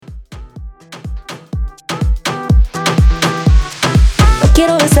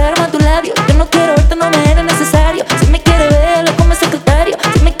quiero besarme a tu labio. Yo no quiero verte, no me era necesario.